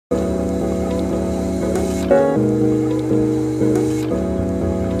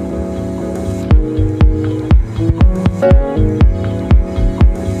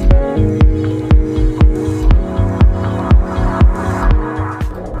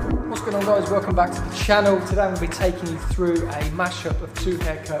Welcome back to the channel. Today I'm going to be taking you through a mashup of two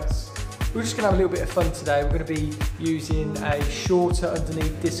haircuts. We're just going to have a little bit of fun today. We're going to be using a shorter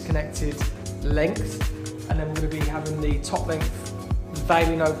underneath disconnected length, and then we're going to be having the top length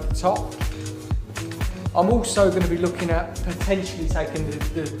veiling over the top. I'm also going to be looking at potentially taking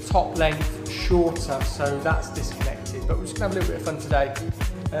the top length shorter, so that's disconnected, but we're just going to have a little bit of fun today.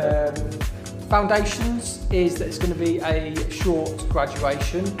 Foundations is that it's going to be a short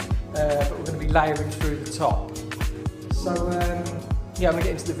graduation, but we're going to be layering through the top. So yeah, I'm going to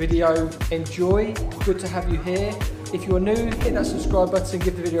get into the video. Enjoy, good to have you here. If you're new, hit that subscribe button,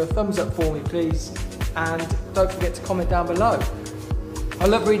 give the video a thumbs up for me please, and don't forget to comment down below. I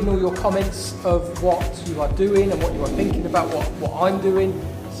love reading all your comments of what you are doing and what you are thinking about what I'm doing.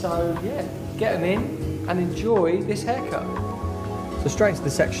 So yeah, get them in and enjoy this haircut. So straight into the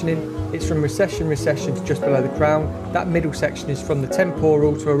sectioning. It's from recession to just below the crown. That middle section is from the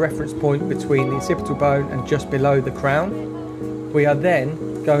temporal to a reference point between the occipital bone and just below the crown. We are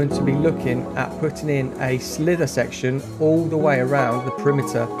then going to be looking at putting in a slither section all the way around the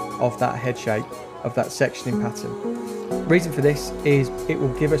perimeter of that head shape, of that sectioning pattern. Reason for this is it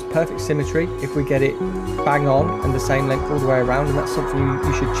will give us perfect symmetry if we get it bang on and the same length all the way around, and that's something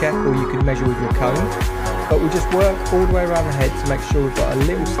you should check, or you can measure with your comb. But we just work all the way around the head to make sure we've got a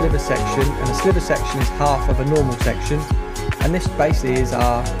little sliver section, and a sliver section is half of a normal section, and this basically is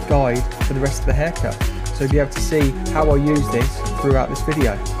our guide for the rest of the haircut. So you'll be able to see how I use this throughout this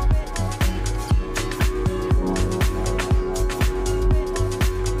video.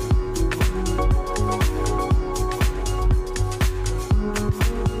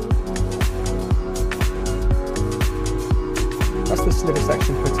 That's the sliver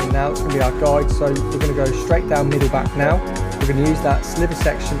section put in now. It's going to be our guide, so we're going to go straight down middle back now. We're going to use that sliver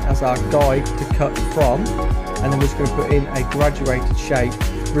section as our guide to cut from, and then we're just going to put in a graduated shape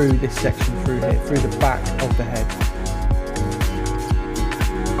through this section through here, through the back of the head.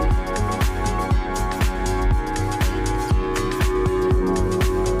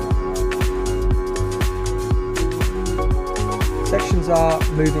 Sections are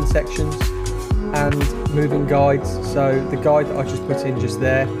moving sections and moving guides, so the guide that I just put in just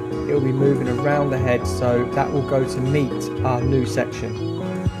there, it will be moving around the head, so that will go to meet our new section.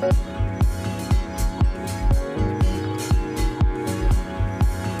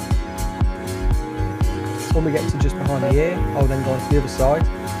 When we get to just behind the ear, I'll then go on to the other side,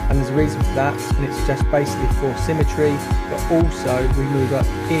 and there's a reason for that, and it's just basically for symmetry, but also we move up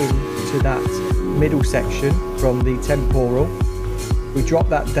into that middle section from the temporal. We drop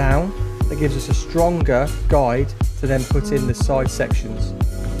that down. That gives us a stronger guide to then put in the side sections.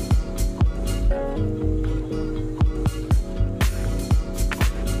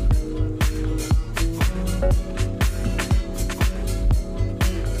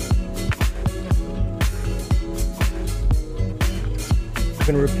 We're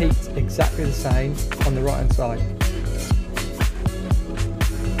going to repeat exactly the same on the right hand side.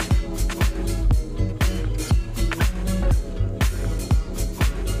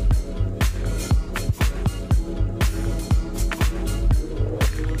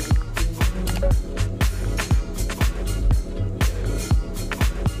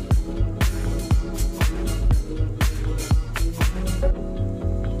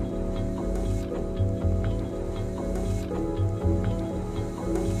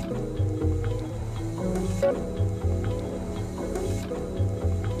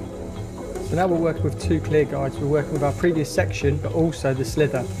 So now we're working with two clear guides. We're working with our previous section, but also the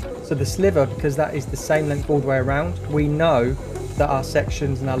slither. So the slither, because that is the same length all the way around, we know that our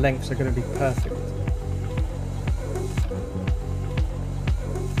sections and our lengths are going to be perfect.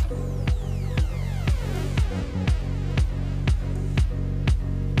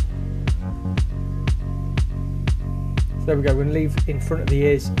 So there we go, we're going to leave in front of the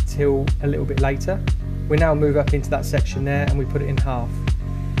ears till a little bit later. We now move up into that section there and we put it in half.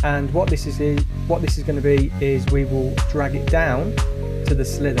 And what this is going to be is we will drag it down to the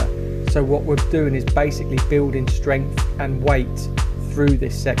slither. So what we're doing is basically building strength and weight through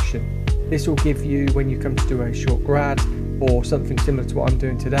this section. This will give you, when you come to do a short grad or something similar to what I'm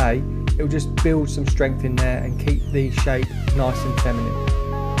doing today, it will just build some strength in there and keep the shape nice and feminine.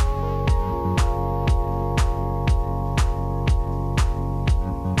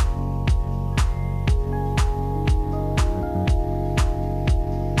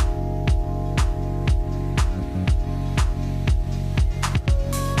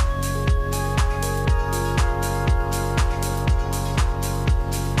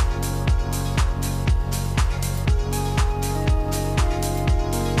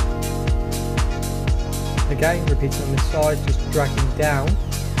 repeating on this side, just dragging down.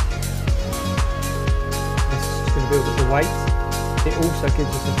 This is just going to build up the weight. It also gives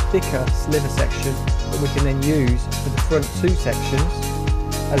us a thicker sliver section that we can then use for the front two sections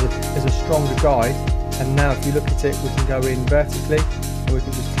as a stronger guide. And now if you look at it, we can go in vertically, and we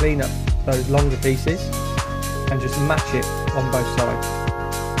can just clean up those longer pieces and just match it on both sides.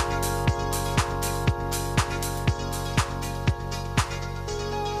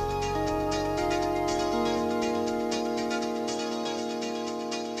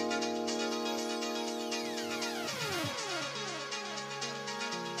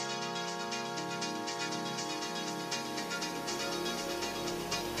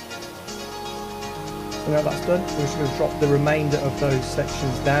 So now that's done, we're just going to drop the remainder of those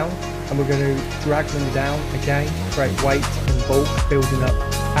sections down, and we're going to drag them down again, create weight and bulk building up,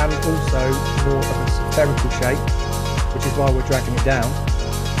 and also more of a spherical shape, which is why we're dragging it down.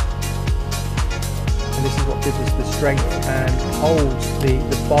 And this is what gives us the strength and holds the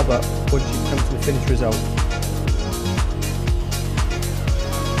bob up once you come to the finished result.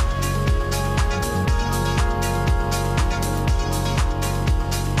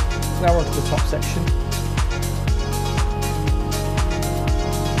 Now we're on to the top section.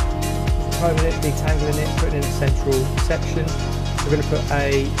 Combing it, detangling it, putting in a central section. We're going to put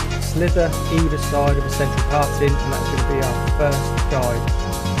a slither either side of a central parting, and that's going to be our first guide.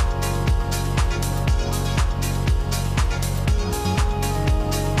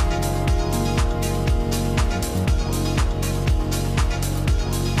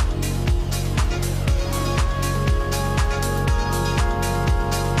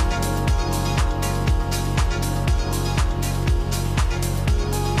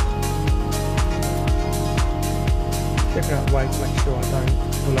 Checking out the way to make sure I don't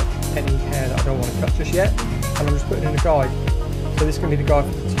pull up any hair that I don't want to cut just yet, and I'm just putting in a guide. So this is going to be the guide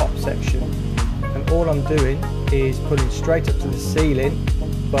for the top section, and all I'm doing is pulling straight up to the ceiling,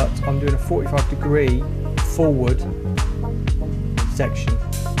 but I'm doing a 45-degree forward section.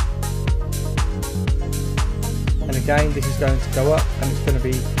 And again, this is going to go up, and it's going to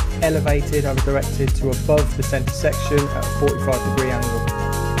be elevated, over directed to above the centre section at a 45-degree angle.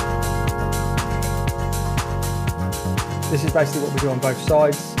 This is basically what we do on both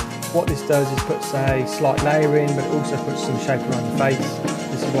sides. What this does is puts a slight layer in, but it also puts some shape around the face.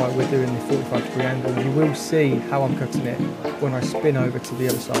 This is why we're doing the 45-degree angle. You will see how I'm cutting it when I spin over to the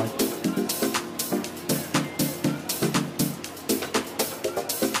other side.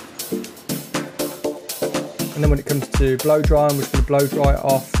 And then when it comes to blow drying, we're just going to blow dry it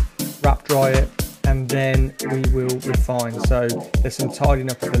off, wrap dry it, and then we will refine. So there's some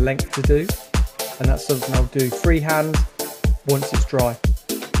tidying up of the length to do, and that's something I'll do freehand once it's dry.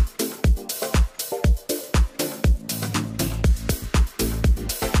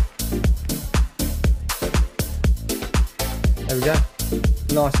 There we go.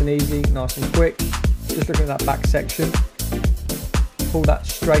 Nice and easy, nice and quick. Just looking at that back section. Pull that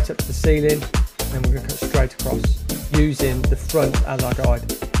straight up to the ceiling, and then we're going to cut straight across using the front as our guide.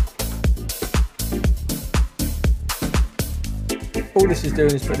 All this is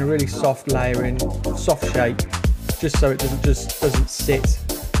doing is putting a really soft layer in, soft shape, just so it doesn't sit.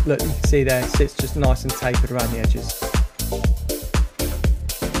 Look, you can see there, it sits just nice and tapered around the edges.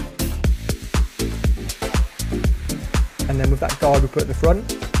 And then with that guide we put at the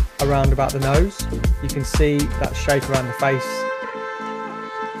front, around about the nose, you can see that shape around the face.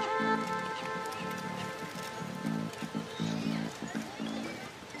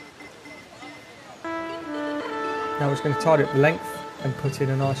 Now we're just going to tidy up the length and put in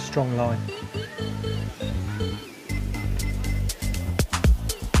a nice strong line.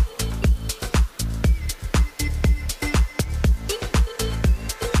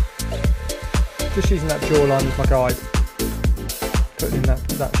 Just using that jawline as my guide, putting in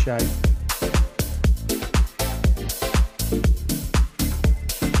that shape.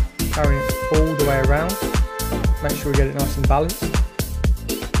 Carrying it all the way around, make sure we get it nice and balanced.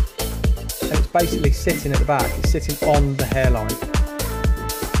 And it's basically sitting at the back, it's sitting on the hairline.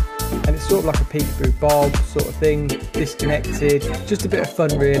 And it's sort of like a peekaboo bob sort of thing, disconnected, just a bit of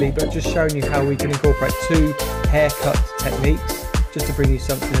fun really, but just showing you how we can incorporate two haircut techniques just to bring you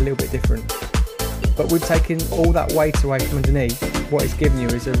something a little bit different. But we've taken all that weight away from underneath. What it's given you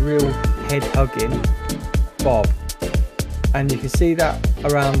is a real head hugging bob. And you can see that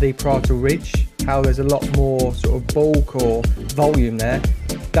around the parietal ridge, how there's a lot more sort of bulk or volume there.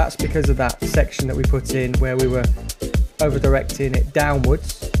 That's because of that section that we put in where we were over directing it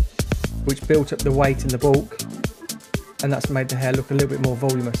downwards, which built up the weight and the bulk, and that's made the hair look a little bit more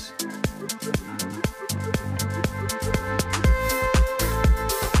voluminous.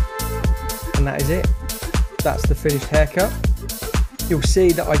 And that is it. that's the finished haircut. You'll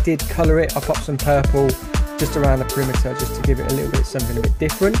see that I did colour it. I popped some purple just around the perimeter just to give it a little bit something a bit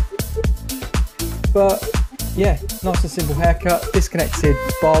different. But yeah, nice and simple haircut. Disconnected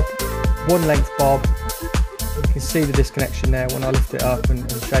bob, one length bob. You can see the disconnection there when I lift it up and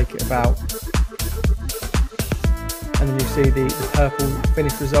shake it about. And then you'll see the purple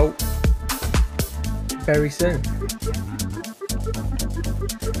finished result very soon.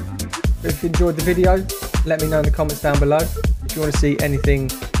 If you enjoyed the video, let me know in the comments down below. If you want to see anything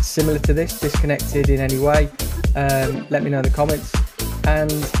similar to this, disconnected in any way, let me know in the comments.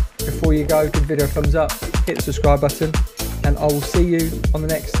 And before you go, give the video a thumbs up, hit the subscribe button, and I will see you on the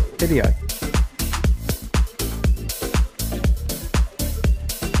next video.